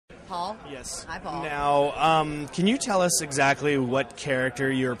Paul. Yes. Hi, Paul. Now, can you tell us exactly what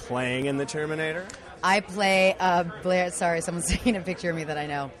character you're playing in the Terminator? I play Blair. Sorry, someone's taking a picture of me that I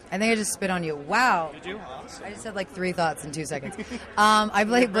know. I think I just spit on you. Wow. Did you? Awesome. I just had like 3 thoughts in 2 seconds. I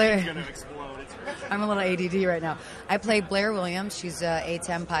play Blair. It's gonna explode. I'm a little ADD right now. I play Blair Williams. She's a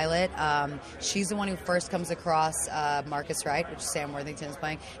A-10 pilot. She's the one who first comes across Marcus Wright, which Sam Worthington is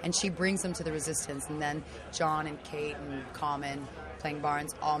playing, and she brings him to the Resistance. And then John and Kate and Common, playing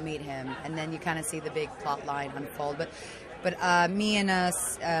Barnes, all meet him. And then you kind of see the big plot line unfold. But me and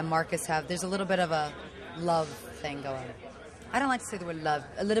Marcus there's a little bit of a love thing going. I don't like to say the word love.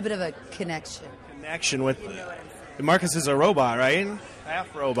 A little bit of a connection. Connection with... Marcus is a robot, right?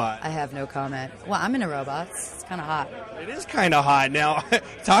 Half robot. I have no comment. Well, I'm in a robot. It's kind of hot. It is kind of hot. Now,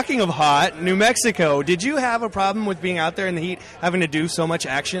 talking of hot, New Mexico, did you have a problem with being out there in the heat, having to do so much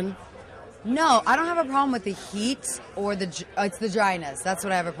action? No, I don't have a problem with the heat or it's the dryness. That's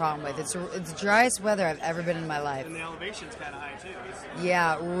what I have a problem with. It's the driest weather I've ever been in my life. And the elevation's kind of high, too.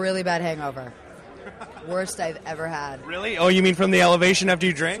 Yeah, really bad hangover. Worst I've ever had. Really? Oh, you mean from the elevation after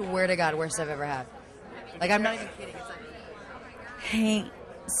you drank? Swear to God, worst I've ever had. Like, I'm not even kidding. It's like pain,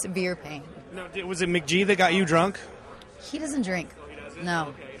 severe pain. No, was it McGee that got you drunk? He doesn't drink. Oh, he doesn't? No.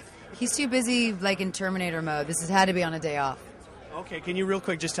 Okay. He's too busy, like, in Terminator mode. This has had to be on a day off. Okay, can you real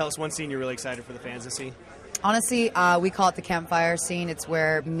quick just tell us one scene you're really excited for the fans to see? Honestly, we call it the campfire scene. It's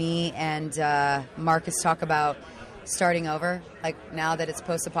where me and Marcus talk about starting over, like now that it's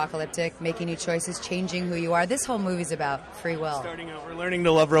post-apocalyptic, making new choices, changing who you are. This whole movie's about free will. Starting over, learning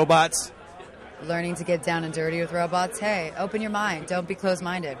to love robots. Learning to get down and dirty with robots. Hey, open your mind. Don't be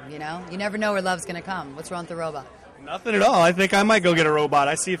closed-minded, you know? You never know where love's going to come. What's wrong with the robot? Nothing at all. I think I might go get a robot.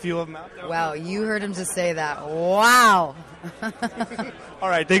 I see a few of them out there. Wow, you heard him just say that. Wow. All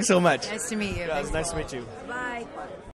right, thanks so much. Nice to meet you. Yeah, it was nice to meet you.